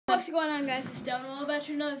What's going on, guys? It's Devin. Welcome back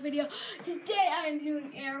to another video. Today I am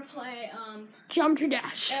doing Airplay Geometry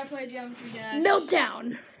Dash. Airplay Geometry Dash.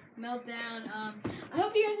 Meltdown. I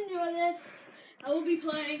hope you guys enjoy this. I will be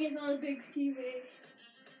playing it on a big TV.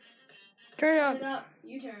 Turn it Turn it up.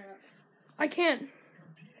 You turn it up. I can't.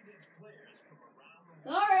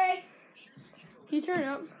 Sorry. You turn it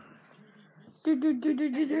up.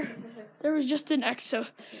 There was just an X, so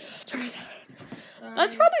turn it up.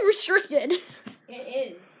 That's probably restricted.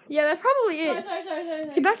 It is. Yeah, that probably is. Sorry.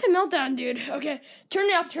 Get back to Meltdown, dude. Okay. Turn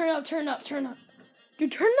it up. Dude, turn it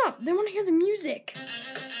up. They want to hear the music.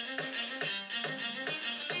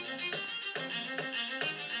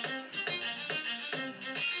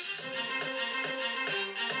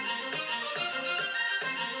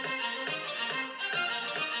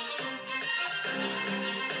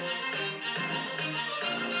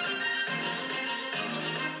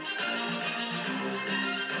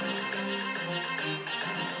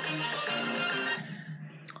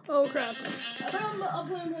 Oh crap. I'll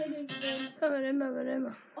put him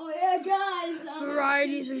again. Oh yeah, guys.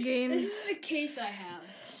 Varieties of games. This is the case I have.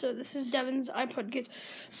 So this is Devin's iPod case.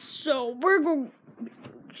 So we're going.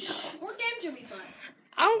 What games do we play?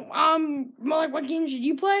 What games did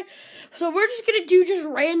you play? So we're just gonna do just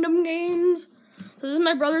random games. So this is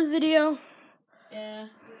my brother's video. Yeah.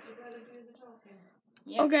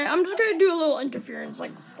 Yep. Okay, I'm just gonna do a little interference,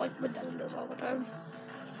 like what Devin does all the time.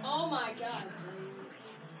 Oh my god.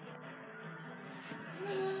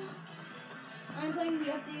 I'm playing the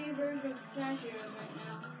updated version of Smash Heroes right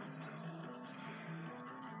now.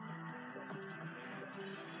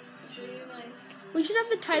 I'll show you nice. We should have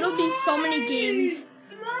the title be so many games.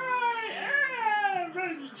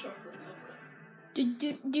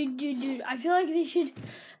 Dude, I feel like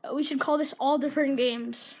we should call this all different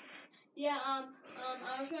games. Yeah, I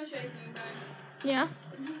was gonna show you something, Brian. Yeah?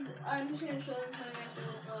 I'm just gonna show them something after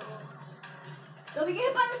this level. Don't be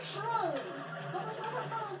hit by the troll!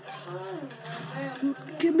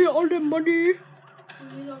 Give me all the money.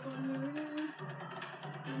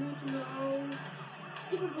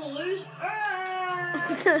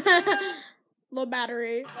 Low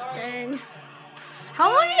battery. Sorry. Dang. How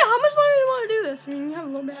much longer do you want to do this? I mean, you have a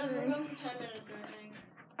low We're battery. going for 10 minutes,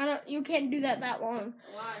 I think. You can't do that long.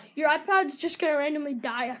 Why? Your iPod's just gonna randomly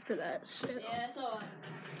die after that. So. Yeah, so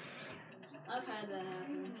I've had that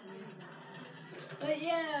happen. But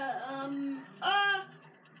yeah,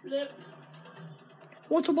 flip.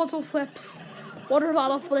 Water bottle flips. Water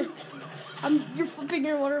bottle flips. You're flipping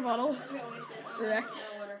your water bottle. I'm gonna waste it. Correct.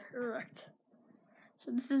 Correct.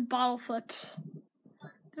 So this is bottle flips.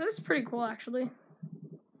 This is pretty cool, actually.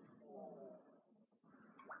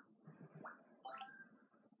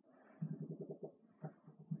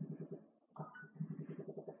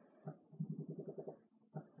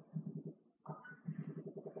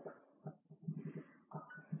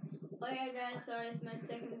 Oh yeah, guys, sorry, it's my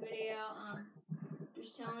second video.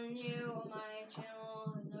 Just telling you on my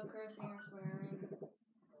channel, no cursing or swearing.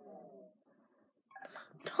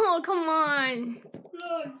 Oh, come on.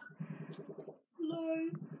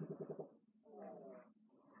 Lord.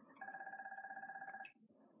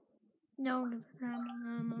 No.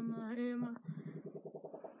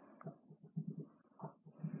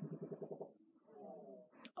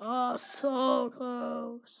 Oh, so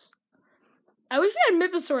close. I wish we had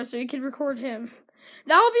Miposaur so we could record him.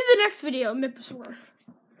 That will be the next video, Miposaur.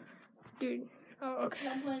 Dude. Oh, okay.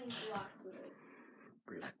 I'm playing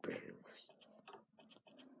Blackberries.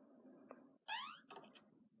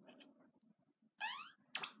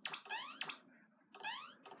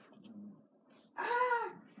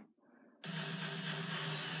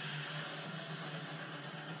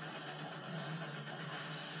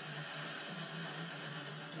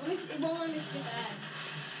 It won't let me skip ad.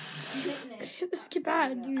 I'm hitting it. Hit the skip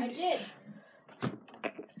ad, dude. I did.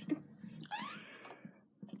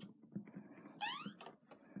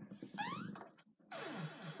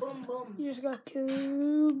 Boom, boom. You just got killed.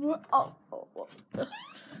 Oh. What the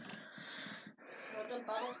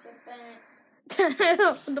bottle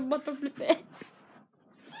flipping? The bottle flipping.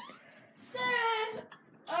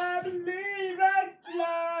 I believe I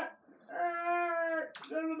fly. I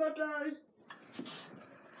believe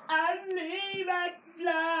I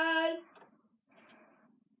fly.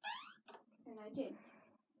 And I did.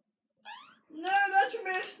 No, that's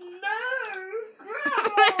me. No,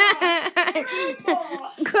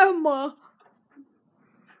 Grandma.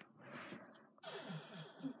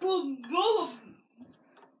 Boom, boom.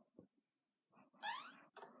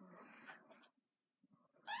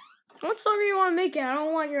 How much longer you want to make it? I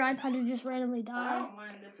don't want your iPod to just randomly die. I don't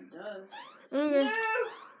mind if it does. Okay. No.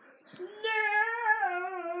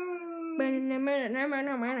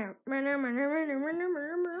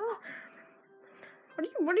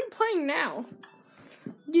 What are you playing now?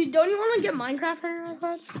 Dude, don't you want to get Minecraft on your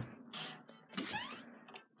iPods?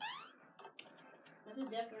 That's a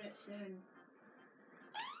definite soon.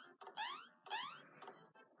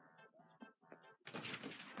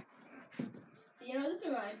 You know, this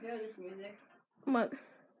reminds me of this music. What?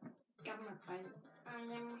 I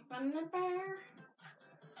am from the bear.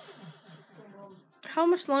 How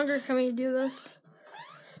much longer can we do this?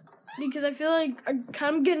 Because I feel like I'm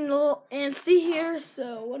kind of getting a little antsy here,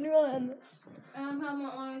 so when do you want to end this? How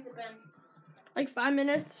long has it been? Like 5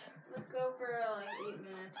 minutes? Let's go for like 8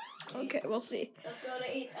 minutes. Okay, we'll see. Let's go to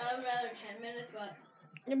 8. I would rather 10 minutes, but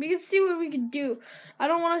Yeah, we can see what we can do. I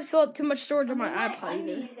don't want to fill up too much storage on my I'm in iPod my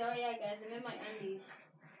either. undies. Oh yeah, guys, I'm in my undies.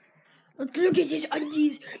 Look at his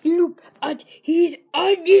undies. Look at his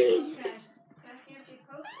undies. Okay. That can't be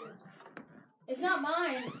posted. It's not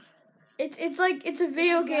mine. It's like it's a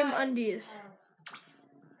video It's game mine. undies.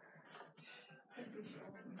 Oh.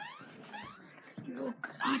 Look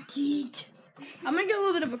at it. I'm gonna get a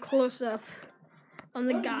little bit of a close up on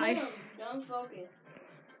the Don't guy. zoom. Don't focus.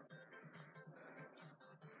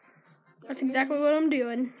 That's exactly what I'm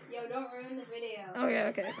doing. Yo, don't ruin the video.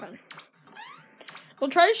 Okay, fine. We'll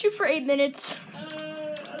try to shoot for 8 minutes.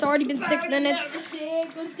 It's already been 6 minutes.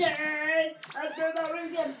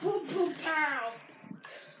 Boom, boom, pow.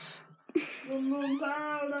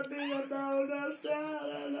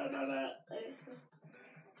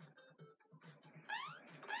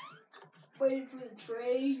 Waiting for the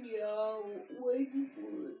train, yo. Waiting for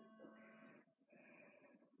it.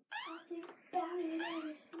 I think about it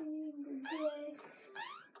every single day.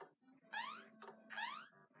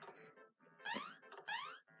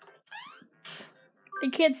 I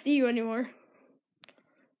can't see you anymore.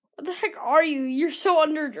 What the heck are you? You're so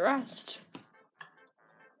underdressed.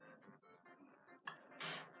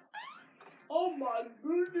 Oh my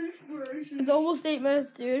goodness gracious. It's almost 8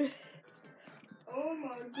 minutes, dude. Oh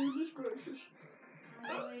my goodness gracious.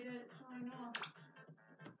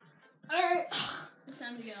 Alright, it's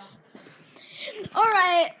time to go.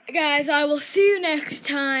 Alright, guys, I will see you next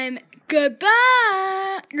time.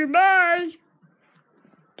 Goodbye. Goodbye.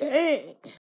 Dang.